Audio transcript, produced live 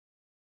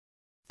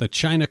The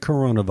China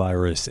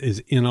coronavirus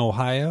is in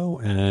Ohio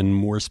and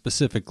more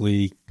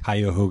specifically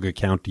Cuyahoga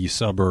County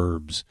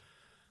suburbs.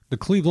 The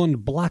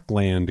Cleveland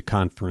Blockland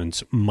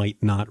Conference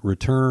might not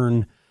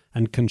return,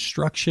 and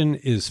construction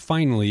is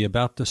finally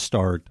about to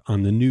start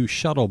on the new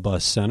shuttle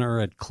bus center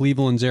at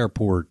Cleveland's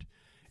airport.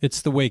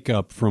 It's the Wake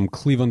Up from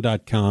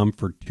Cleveland.com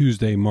for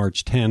Tuesday,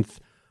 March 10th.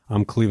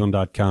 I'm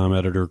Cleveland.com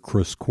editor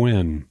Chris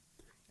Quinn.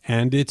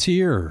 And it's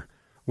here.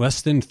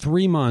 Less than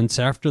 3 months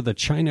after the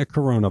China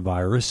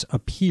coronavirus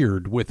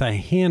appeared with a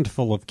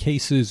handful of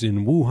cases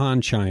in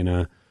Wuhan,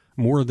 China,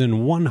 more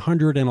than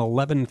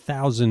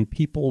 111,000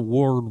 people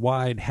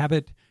worldwide have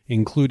it,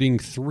 including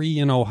 3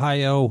 in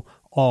Ohio,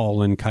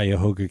 all in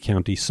Cuyahoga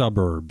County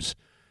suburbs.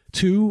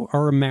 2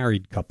 are a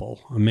married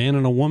couple, a man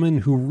and a woman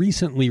who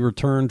recently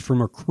returned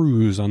from a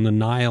cruise on the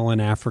Nile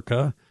in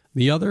Africa.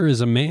 The other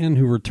is a man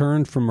who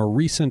returned from a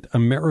recent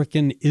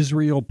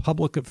American-Israel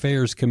Public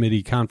Affairs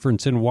Committee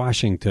conference in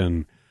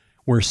Washington,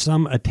 where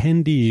some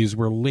attendees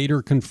were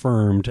later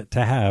confirmed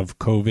to have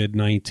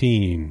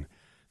COVID-19.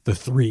 The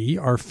 3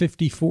 are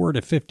 54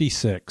 to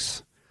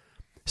 56.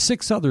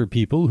 6 other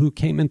people who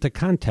came into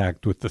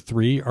contact with the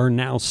 3 are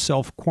now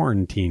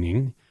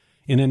self-quarantining.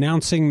 In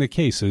announcing the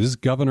cases,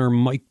 Governor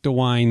Mike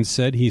DeWine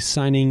said he's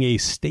signing a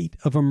state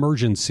of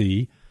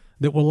emergency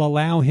that will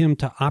allow him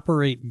to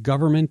operate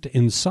government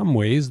in some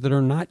ways that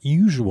are not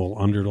usual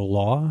under the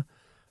law,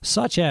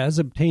 such as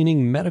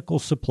obtaining medical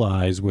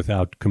supplies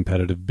without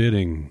competitive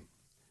bidding.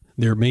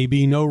 There may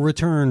be no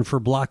return for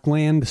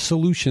Blockland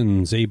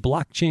Solutions, a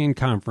blockchain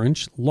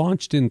conference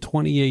launched in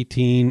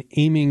 2018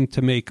 aiming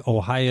to make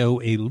Ohio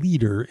a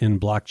leader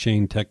in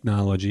blockchain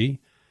technology.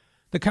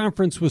 The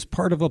conference was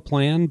part of a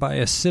plan by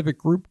a civic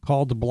group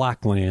called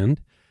Blockland,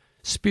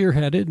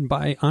 spearheaded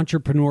by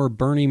entrepreneur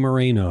Bernie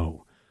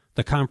Moreno.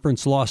 The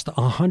conference lost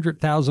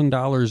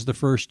 $100,000 the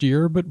first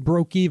year, but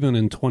broke even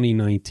in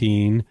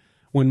 2019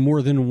 when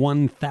more than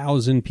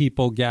 1,000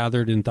 people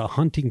gathered into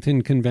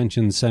Huntington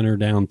Convention Center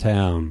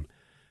downtown.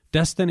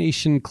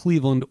 Destination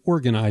Cleveland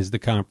organized the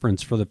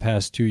conference for the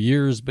past 2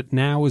 years, but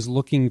now is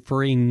looking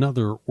for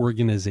another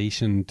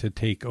organization to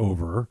take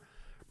over.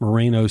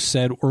 Moreno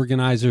said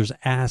organizers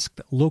asked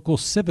local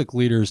civic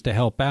leaders to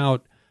help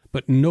out,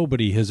 but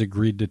nobody has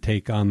agreed to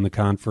take on the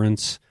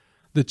conference.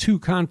 The 2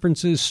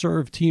 conferences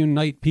serve to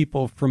unite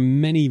people from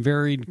many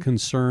varied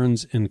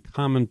concerns and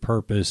common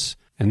purpose,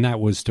 and that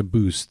was to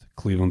boost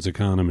Cleveland's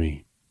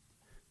economy.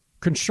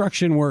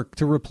 Construction work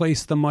to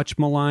replace the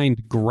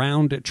much-maligned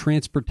Ground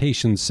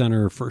Transportation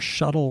Center for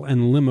shuttle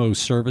and limo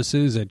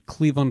services at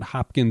Cleveland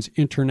Hopkins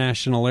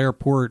International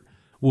Airport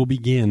will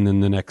begin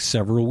in the next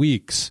several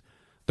weeks.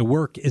 The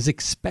work is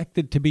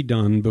expected to be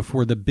done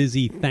before the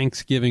busy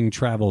Thanksgiving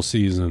travel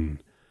season.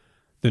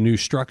 The new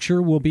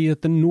structure will be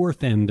at the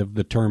north end of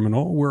the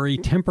terminal, where a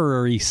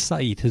temporary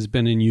site has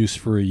been in use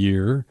for a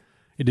year.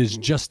 It is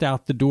just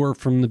out the door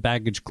from the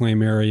baggage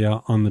claim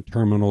area on the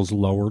terminal's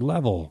lower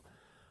level.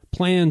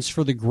 Plans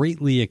for the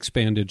greatly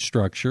expanded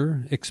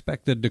structure,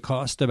 expected to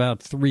cost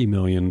about $3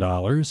 million,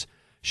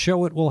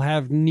 show it will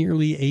have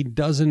nearly a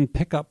dozen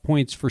pickup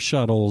points for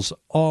shuttles,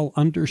 all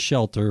under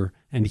shelter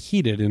and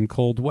heated in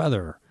cold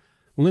weather.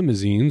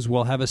 Limousines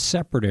will have a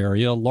separate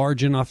area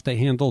large enough to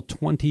handle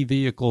 20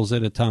 vehicles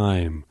at a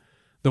time.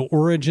 The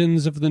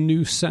origins of the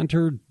new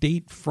center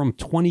date from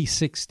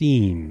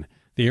 2016.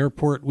 The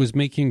airport was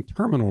making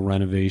terminal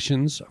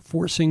renovations,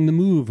 forcing the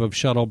move of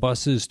shuttle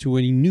buses to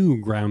a new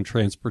ground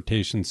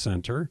transportation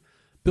center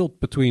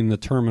built between the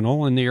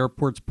terminal and the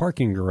airport's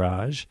parking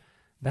garage.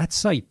 That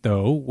site,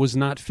 though, was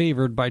not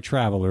favored by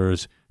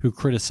travelers who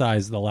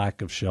criticized the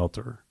lack of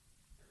shelter.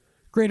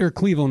 Greater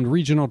Cleveland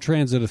Regional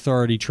Transit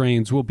Authority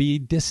trains will be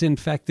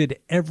disinfected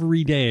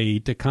every day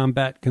to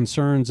combat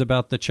concerns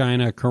about the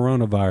China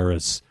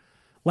coronavirus.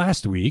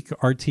 Last week,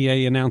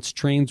 RTA announced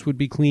trains would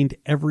be cleaned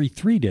every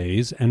 3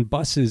 days and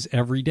buses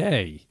every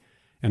day.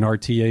 An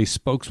RTA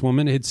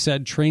spokeswoman had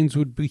said trains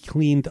would be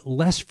cleaned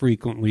less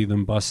frequently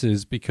than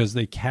buses because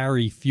they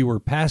carry fewer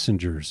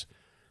passengers.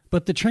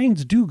 But the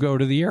trains do go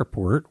to the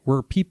airport,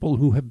 where people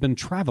who have been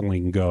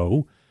traveling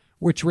go,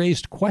 which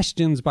raised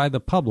questions by the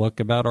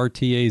public about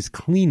RTA's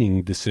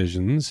cleaning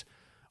decisions.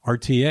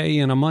 RTA,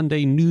 in a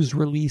Monday news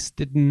release,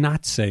 did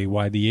not say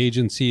why the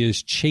agency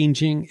is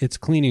changing its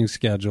cleaning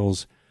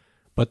schedules,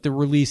 but the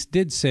release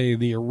did say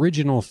the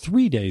original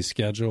 3-day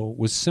schedule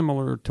was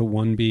similar to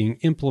one being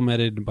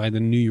implemented by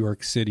the New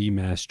York City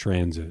Mass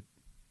Transit.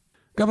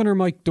 Governor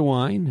Mike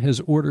DeWine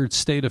has ordered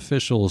state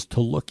officials to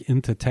look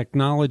into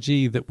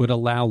technology that would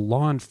allow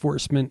law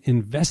enforcement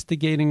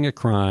investigating a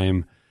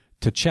crime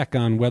to check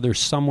on whether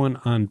someone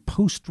on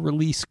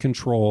post-release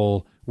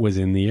control was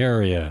in the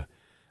area.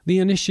 The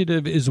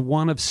initiative is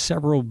one of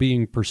several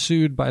being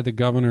pursued by the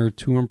governor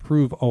to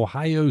improve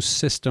Ohio's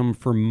system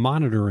for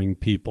monitoring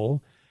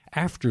people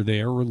after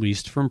they are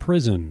released from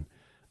prison.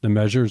 The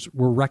measures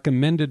were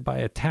recommended by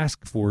a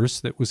task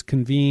force that was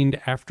convened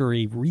after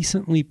a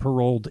recently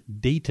paroled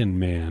Dayton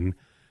man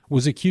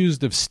was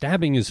accused of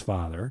stabbing his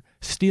father,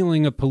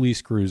 stealing a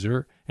police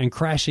cruiser, and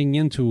crashing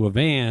into a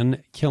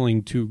van,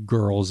 killing 2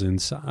 girls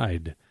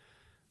inside.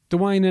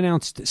 DeWine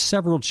announced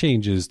several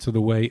changes to the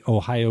way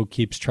Ohio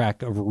keeps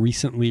track of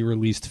recently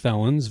released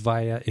felons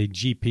via a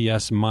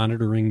GPS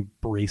monitoring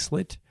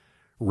bracelet.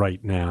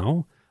 Right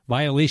now,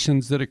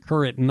 violations that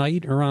occur at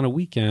night or on a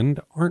weekend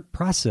aren't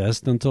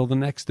processed until the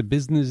next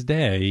business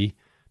day.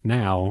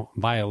 Now,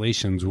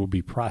 violations will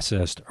be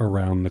processed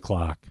around the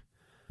clock.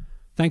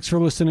 Thanks for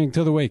listening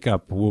to The Wake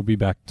Up. We'll be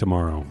back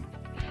tomorrow.